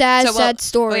this is a sad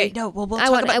story. Okay, no, we'll I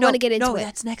talk want to get into no, it.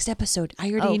 that's next episode.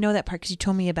 I already know that part because you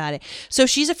told me about it. So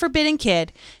she's a forbidden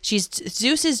kid. She's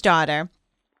Zeus's daughter.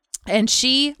 And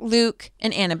she, Luke,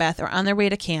 and Annabeth are on their way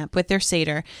to camp with their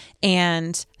satyr,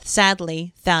 and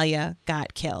sadly, Thalia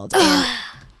got killed.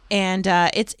 And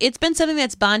it's been something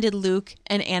that's bonded Luke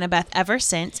and Annabeth ever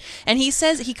since. And he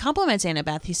compliments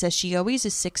Annabeth. He says she always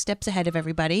is 6 steps ahead of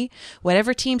everybody.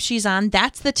 Whatever team she's on,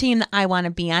 that's the team that I want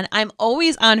to be on. I'm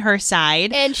always on her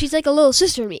side. And she's like a little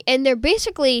sister to me. And they're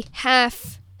basically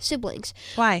half siblings.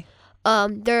 Why?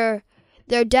 Their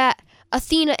dad,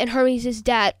 Athena and Hermes'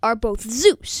 dad, are both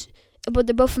Zeus. But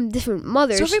they're both from different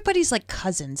mothers. So everybody's like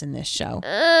cousins in this show.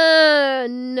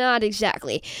 Not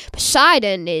exactly.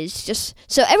 Poseidon is just...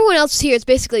 So everyone else here is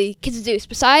basically kids of Zeus.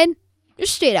 Poseidon,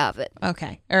 just straight out of it.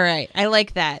 Okay. All right. I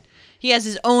like that. He has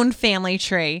his own family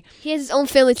tree.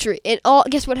 And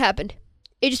guess what happened?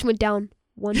 It just went down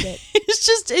one bit.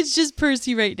 It's just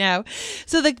Percy right now.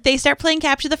 So they start playing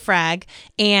Capture the Frag,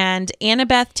 and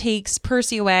Annabeth takes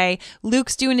Percy away.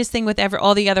 Luke's doing his thing with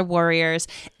all the other warriors,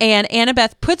 and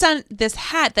Annabeth puts on this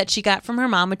hat that she got from her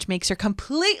mom, which makes her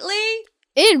completely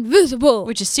invisible,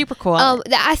 which is super cool.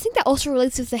 I think that also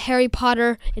relates with the Harry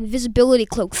Potter invisibility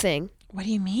cloak thing. What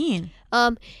do you mean?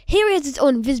 Harry has his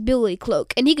own invisibility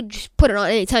cloak, and he could just put it on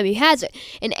anytime he has it.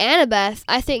 And Annabeth,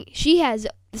 I think she has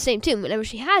the same too. Whenever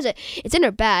she has it, it's in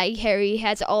her bag. Harry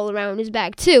has it all around his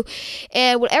bag too.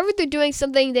 And whenever they're doing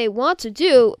something they want to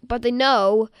do, but they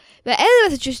know that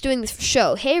Annabeth is just doing this for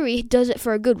show. Harry does it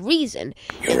for a good reason.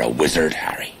 You're a wizard,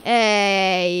 Harry.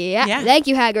 Yeah. Thank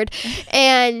you, Hagrid.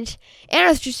 And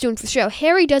Annabeth's just doing it for show.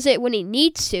 Harry does it when he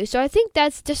needs to. So I think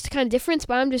that's just the kind of difference,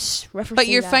 but I'm just referencing But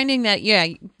you're that. finding that,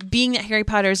 being that Harry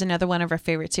Potter is another one of our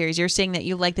favorite series, you're saying that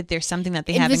you like that there's something that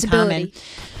they have in common.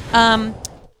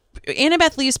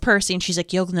 Annabeth leaves Percy, and she's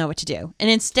like, you'll know what to do. And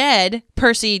instead,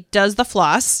 Percy does the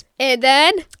floss. And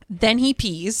then he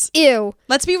pees. Ew.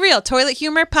 Let's be real. Toilet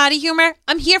humor, potty humor.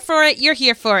 I'm here for it. You're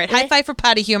here for it. High five for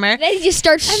potty humor. Then he just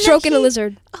starts stroking a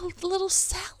lizard. Oh, the little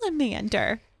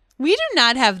salamander. We do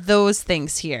not have those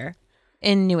things here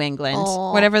in New England.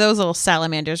 Aww. Whatever those little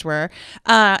salamanders were.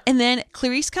 And then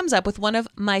Clarice comes up with one of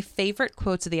my favorite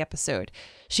quotes of the episode.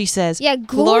 She says,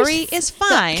 glory is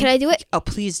fine. Can I do it? Oh,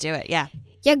 please do it. Yeah.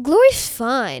 Yeah, glory's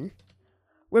fine.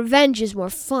 Revenge is more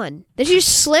fun. Then she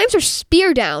just slams her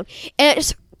spear down, and it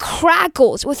just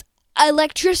crackles with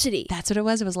electricity. That's what it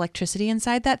was. It was electricity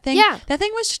inside that thing. Yeah. That thing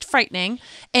was just frightening.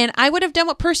 And I would have done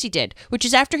what Percy did, which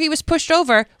is after he was pushed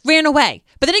over, ran away.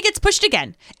 But then he gets pushed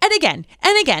again, and again,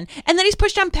 and again. And then he's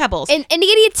pushed on pebbles. And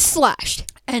he gets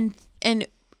slashed. And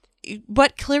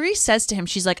what Clarice says to him,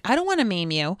 she's like, I don't want to maim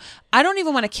you. I don't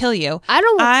even want to kill you.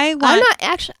 I'm not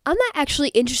actually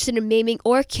interested in maiming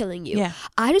or killing you. Yeah.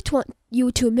 I just want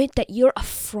you to admit that you're a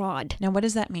fraud. Now, what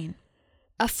does that mean?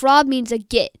 A fraud means a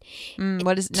git.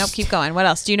 Keep going. What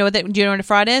else? Do you know what a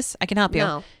fraud is? I can help you.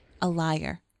 No. A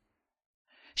liar.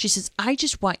 She says, I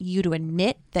just want you to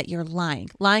admit that you're lying.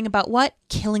 Lying about what?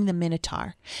 Killing the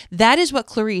Minotaur. That is what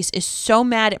Clarice is so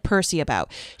mad at Percy about.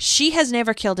 She has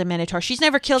never killed a Minotaur. She's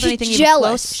never killed anything even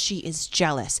close. She is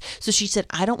jealous. So she said,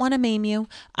 I don't want to maim you.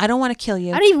 I don't want to kill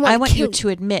you. I want you to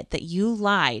admit that you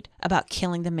lied about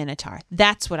killing the Minotaur.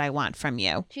 That's what I want from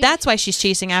you. That's why she's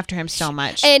chasing after him so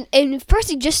much. And if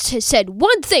Percy just has said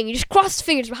one thing, he just crossed his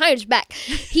fingers behind his back,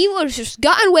 he would have just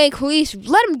gotten away and Clarice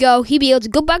let him go. He'd be able to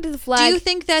go back to the flag. Do you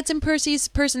think that's in Percy's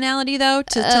personality, though,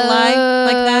 to lie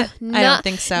like that? I don't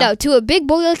think so. No, to a big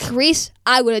bully like Rhys,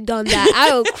 I would have done that.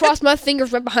 I would have crossed my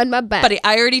fingers right behind my back. Buddy,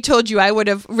 I already told you I would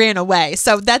have ran away,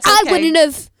 so that's okay. I wouldn't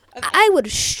have. Okay. I would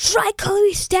struck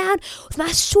Clarice down with my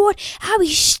sword. I'd be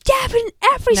stabbing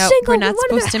every single one of their heads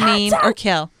out. We're not supposed to maim or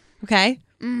kill, okay?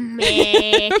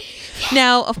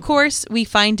 Now, of course, we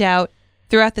find out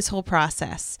throughout this whole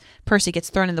process, Percy gets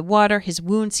thrown in the water, his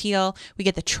wounds heal, we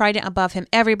get the trident above him,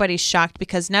 everybody's shocked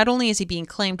because not only is he being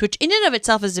claimed, which in and of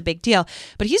itself is a big deal,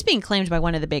 but he's being claimed by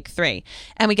one of the big three.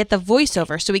 And we get the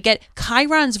voiceover, so we get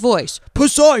Chiron's voice,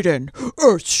 Poseidon,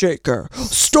 Earthshaker,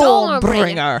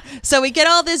 Stormbringer. So we get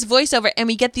all this voiceover, and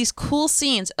we get these cool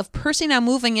scenes of Percy now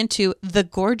moving into the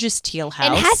gorgeous teal house.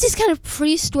 And it has these kind of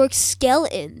prehistoric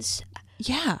skeletons.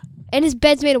 Yeah. And his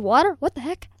bed's made of water? What the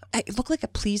heck? It looked like a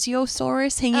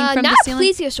plesiosaurus hanging from not the ceiling.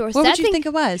 Not plesiosaurus. What would you think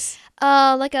it was?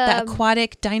 Like that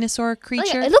aquatic dinosaur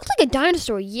creature? It looked like a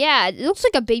dinosaur, yeah. It looks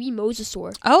like a baby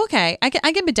mosasaur. Oh, okay. I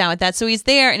can be down with that. So he's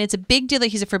there, and it's a big deal that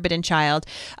he's a forbidden child.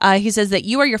 He says that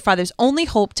you are your father's only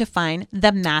hope to find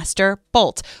the Master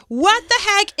Bolt. What the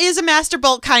heck is a Master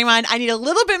Bolt, Chiron? I need a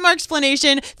little bit more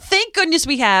explanation. Thank goodness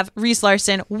we have Rhys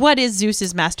Larson. What is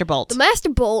Zeus's Master Bolt? The Master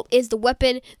Bolt is the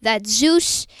weapon that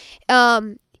Zeus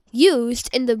used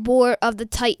in the War of the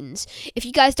Titans. If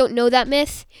you guys don't know that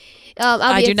myth,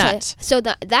 I do not. So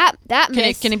that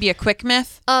myth. Can it be a quick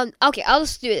myth? Okay, I'll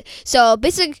just do it. So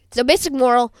basic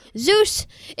moral: Zeus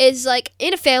is like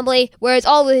in a family where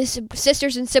all his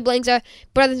sisters and siblings are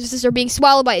brothers and sisters are being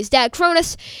swallowed by his dad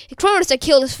Cronus. Cronus had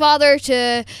killed his father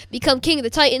to become king of the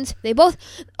Titans.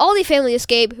 All the family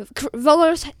escape.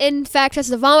 Cronus, in fact, has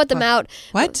to vomit them out.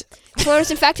 What?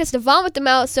 Cronus, in fact, has to vomit them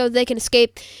out so they can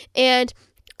escape. And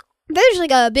there's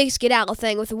like a big skedaddle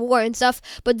thing with the war and stuff,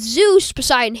 but Zeus,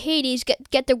 Poseidon, Hades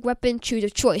get their weapon choose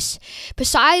of choice.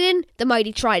 Poseidon, the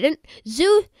mighty trident.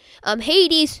 Zeus,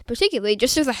 Hades, particularly,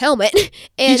 just with a helmet.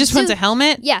 And He just wants a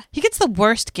helmet? Yeah. He gets the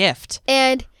worst gift.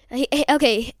 And,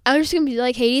 okay, I'm just going to be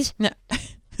like Hades. No.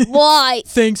 Why?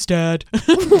 Thanks, Dad.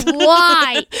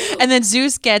 Why? And then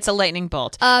Zeus gets a lightning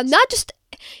bolt. Not just,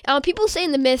 people say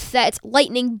in the myth that it's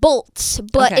lightning bolts,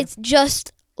 but Okay. it's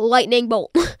just lightning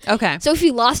bolt. Okay. So if he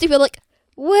lost it, you're like,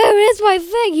 where is my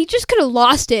thing? He just could have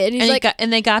lost it. And he's like,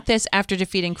 and they got this after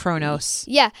defeating Kronos.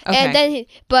 yeah. Okay. And then,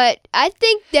 but I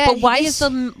think that. But why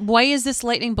is this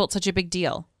lightning bolt such a big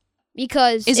deal?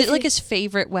 Because Is it like his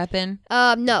favorite weapon?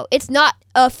 no, it's not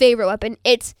a favorite weapon.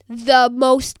 It's the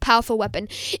most powerful weapon.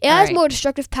 It has right. more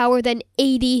destructive power than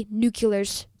 80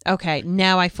 nuclears. Okay,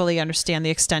 now I fully understand the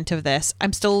extent of this.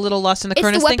 I'm still a little lost in the It's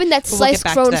Cronus the weapon thing, that but we'll get sliced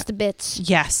back to Cronus that. to bits.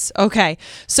 Yes. Okay.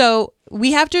 So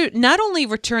we have to not only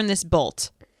return this bolt,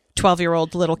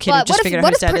 12-year-old little kid who But just figured out who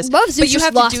his dad is, what if Zeus but you just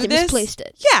have lost to do it, this. misplaced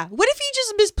it? Yeah. What if he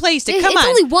just misplaced it? Come It's on.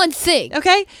 only one thing.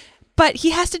 Okay. But he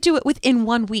has to do it within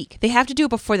 1 week. They have to do it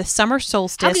before the summer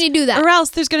solstice. How can you do that? Or else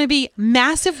there's going to be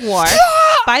massive war.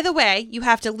 By the way, you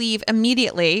have to leave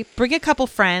immediately. Bring a couple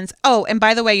friends. Oh, and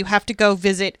by the way, you have to go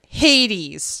visit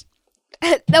Hades.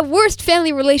 The worst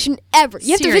family relation ever.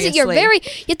 You have to visit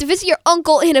your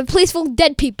uncle in a place full of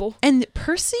dead people. And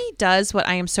Percy does what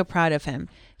I am so proud of him.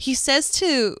 He says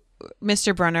to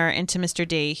Mr. Brunner and to Mr.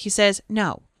 D, he says,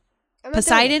 no,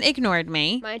 Poseidon ignored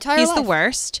me. My entire He's the life.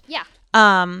 worst. Yeah.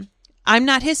 I'm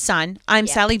not his son. I'm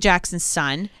Yeah. Sally Jackson's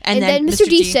son. And then Mr.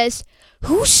 D says,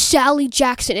 who's Sally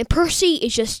Jackson? And Percy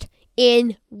is just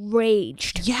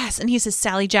enraged. yes. And he says,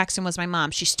 Sally Jackson was my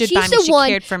mom. She stood She's by me. the She one.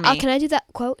 cared for me. Can I do that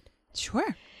quote?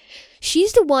 Sure.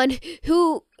 She's the one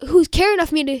who's cared enough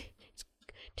for me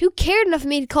to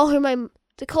call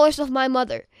herself my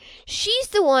mother. She's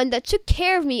the one that took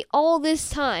care of me all this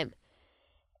time.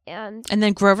 And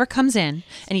then Grover comes in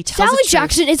and he tells Sally the truth.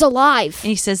 Jackson is alive. And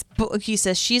he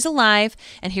says she's alive,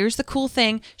 and here's the cool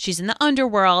thing: she's in the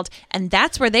underworld, and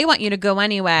that's where they want you to go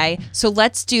anyway. So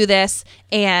let's do this.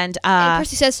 And And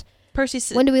Percy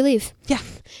says, when do we leave? yeah,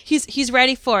 he's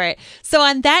ready for it. So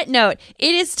on that note,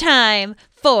 it is time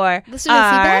for Listener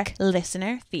our feedback?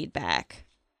 listener feedback.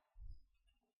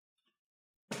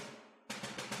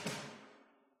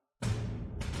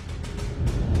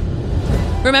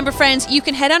 Remember, friends, you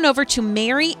can head on over to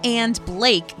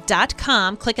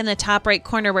maryandblake.com, click in the top right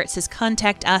corner where it says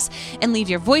Contact Us, and leave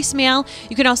your voicemail.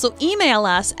 You can also email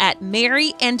us at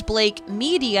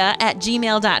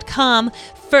maryandblakemedia@gmail.com.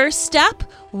 First up,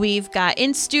 we've got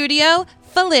in studio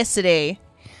Felicity.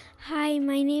 Hi,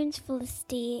 my name's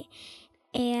Felicity,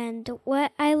 and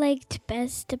what I liked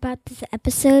best about this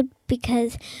episode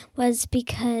was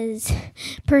because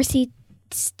Percy's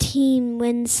team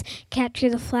wins Capture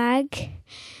the Flag,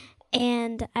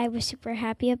 and I was super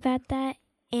happy about that.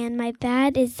 And my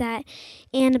bad is that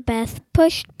Annabeth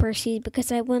pushed Percy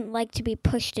because I wouldn't like to be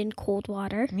pushed in cold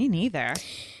water. Me neither.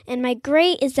 And my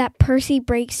great is that Percy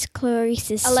breaks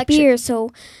Clarice's Electric. spear, so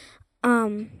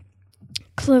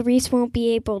Clarice won't be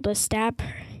able to stab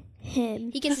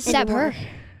him. He gets to stab her.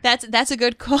 That's a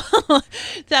good call.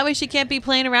 That way she can't be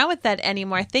playing around with that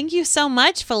anymore. Thank you so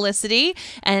much, Felicity.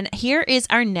 And here is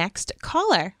our next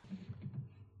caller.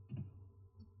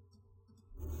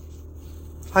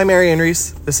 Hi, Mary and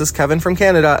Rhys. This is Kevin from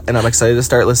Canada, and I'm excited to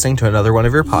start listening to another one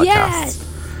of your podcasts. Yes!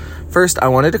 First, I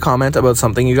wanted to comment about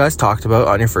something you guys talked about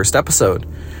on your first episode.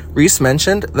 Rhys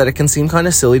mentioned that it can seem kind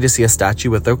of silly to see a statue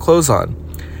without clothes on,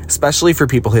 especially for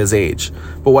people his age.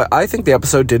 But what I think the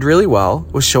episode did really well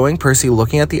was showing Percy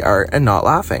looking at the art and not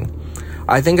laughing.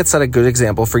 I think it set a good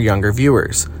example for younger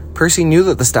viewers. Percy knew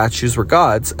that the statues were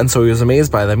gods, and so he was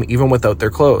amazed by them even without their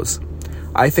clothes.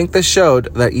 I think this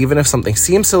showed that even if something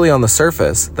seems silly on the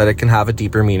surface, that it can have a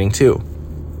deeper meaning too.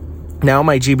 Now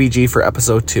my GBG for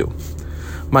episode 2.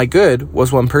 My good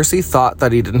was when Percy thought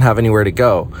that he didn't have anywhere to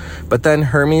go, but then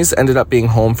Hermes ended up being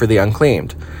home for the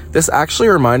unclaimed. This actually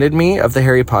reminded me of the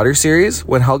Harry Potter series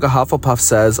when Helga Hufflepuff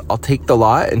says, "I'll take the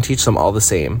lot and teach them all the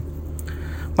same."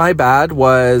 My bad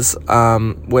was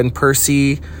when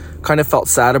Percy kind of felt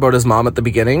sad about his mom at the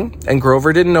beginning, and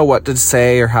Grover didn't know what to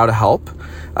say or how to help.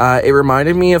 It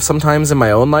reminded me of sometimes in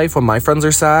my own life when my friends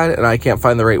are sad and I can't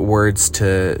find the right words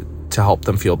to help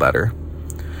them feel better.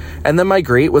 And then my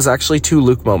great was actually 2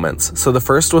 Luke moments. So the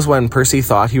first was when Percy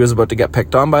thought he was about to get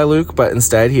picked on by Luke, but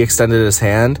instead he extended his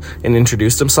hand and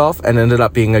introduced himself and ended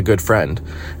up being a good friend.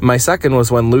 And my second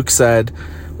was when Luke said,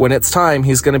 when it's time,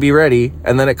 he's going to be ready,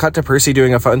 and then it cut to Percy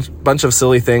doing a bunch of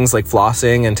silly things like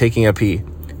flossing and taking a pee.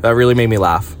 That really made me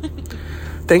laugh.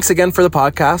 Thanks again for the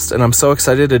podcast, and I'm so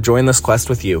excited to join this quest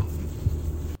with you.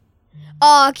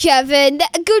 Aw, Kevin,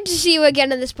 good to see you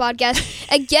again on this podcast.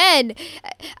 Again,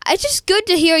 it's just good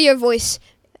to hear your voice.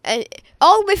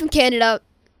 All the way from Canada.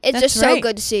 It's That's just right. so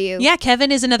good to see you. Yeah,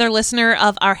 Kevin is another listener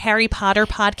of our Harry Potter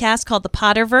podcast called The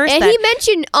Potterverse. And he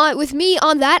mentioned with me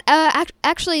on that,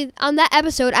 actually, on that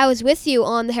episode, I was with you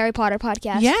on the Harry Potter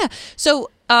podcast. Yeah. So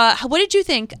what did you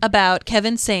think about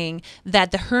Kevin saying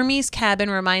that the Hermes cabin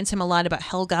reminds him a lot about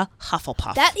Helga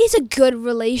Hufflepuff? That is a good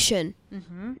relation.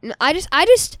 Mm-hmm. I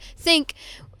just think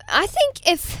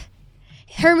if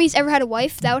Hermes ever had a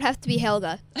wife, that would have to be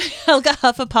Helga. Helga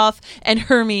Hufflepuff and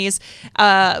Hermes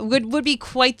would be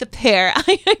quite the pair.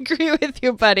 I agree with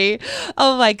you, buddy.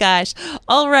 Oh my gosh.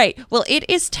 All right. Well, it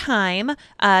is time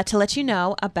to let you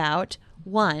know about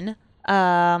one.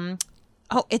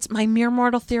 It's my mere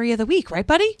mortal theory of the week, right,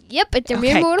 buddy? Yep, it's a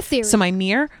mere mortal theory. So my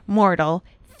mere mortal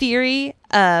theory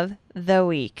of the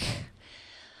week.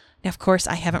 Now, of course,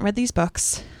 I haven't read these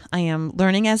books. I am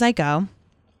learning as I go.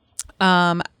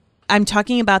 I'm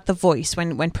talking about the voice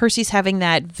when Percy's having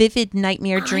that vivid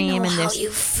nightmare dream. I know and how this. you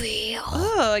feel.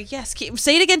 Oh yes,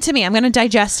 say it again to me. I'm going to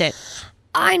digest it.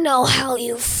 I know how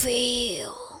you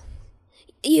feel.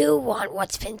 You want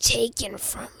what's been taken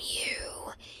from you.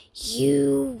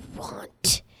 You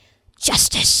want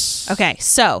justice. Okay,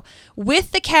 so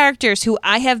with the characters who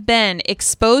I have been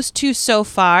exposed to so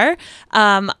far,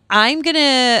 I'm going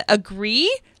to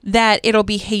agree that it'll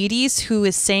be Hades who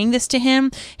is saying this to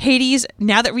him. Hades,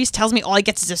 now that Rhys tells me all he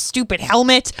gets is a stupid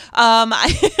helmet,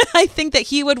 I think that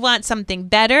he would want something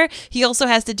better. He also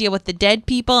has to deal with the dead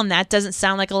people, and that doesn't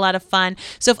sound like a lot of fun.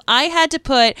 So if I had to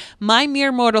put my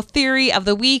mere mortal theory of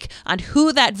the week on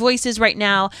who that voice is right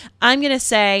now, I'm going to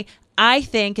say I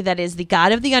think that is the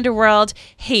god of the underworld,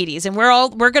 Hades, and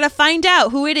we're going to find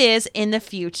out who it is in the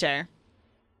future.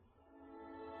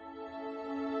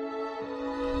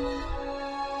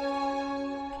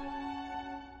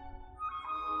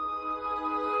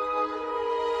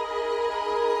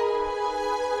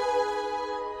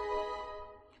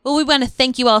 Well, we want to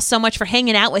thank you all so much for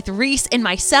hanging out with Rhys and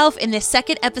myself in this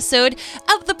second episode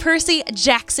of the Percy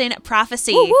Jackson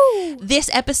Prophecy. Woo-hoo! This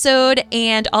episode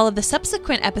and all of the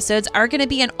subsequent episodes are going to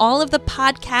be in all of the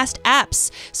podcast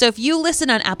apps. So if you listen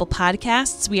on Apple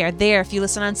Podcasts, we are there. If you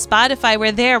listen on Spotify,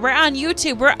 we're there. We're on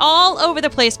YouTube. We're all over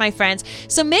the place, my friends.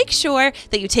 So make sure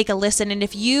that you take a listen. And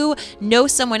if you know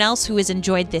someone else who has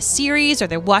enjoyed this series or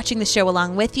they're watching the show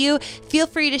along with you, feel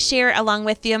free to share it along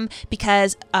with them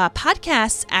because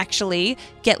podcasts actually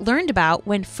get learned about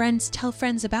when friends tell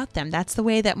friends about them. That's the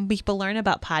way that people learn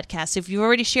about podcasts. If you've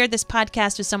already shared this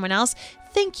podcast with someone else,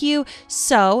 thank you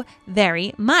so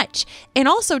very much. And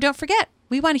also, don't forget,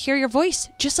 we want to hear your voice,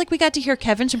 just like we got to hear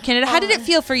Kevin's from Canada. How did it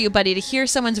feel for you, buddy, to hear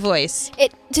someone's voice?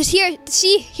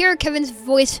 Hear Kevin's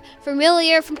voice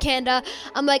familiar from Canada.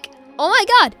 I'm like, oh my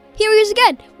God, here he is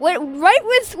again. When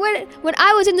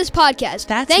I was in this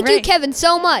podcast. Thank you, Kevin,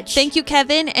 so much. Thank you,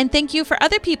 Kevin, and thank you for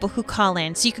other people who call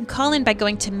in. So you can call in by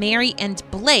going to Mary and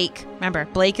Blake. Remember,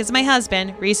 Blake is my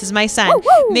husband, Rhys is my son.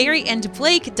 Woo-woo!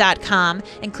 MaryandBlake.com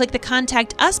and click the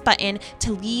Contact Us button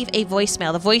to leave a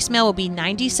voicemail. The voicemail will be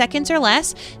 90 seconds or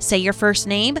less. Say your first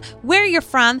name, where you're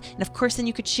from, and of course then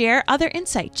you could share other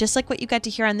insight, just like what you got to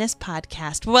hear on this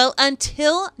podcast. Well,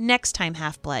 until next time,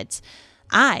 Half-Bloods,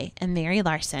 I am Mary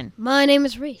Larson. My name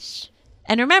is Rhys.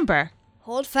 And remember,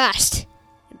 hold fast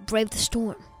and brave the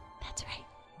storm. That's right.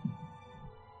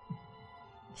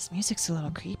 This music's a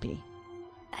little creepy.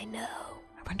 I know.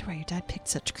 I wonder why your dad picked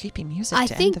such creepy music I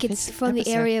to think end the it's from episode.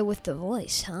 the area with the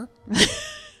voice, huh?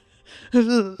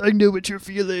 I know what you're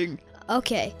feeling.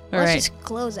 Okay, All let's right. just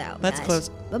close out, Let's guys. close.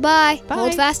 Bye-bye. Bye.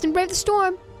 Hold fast and brave the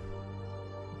storm.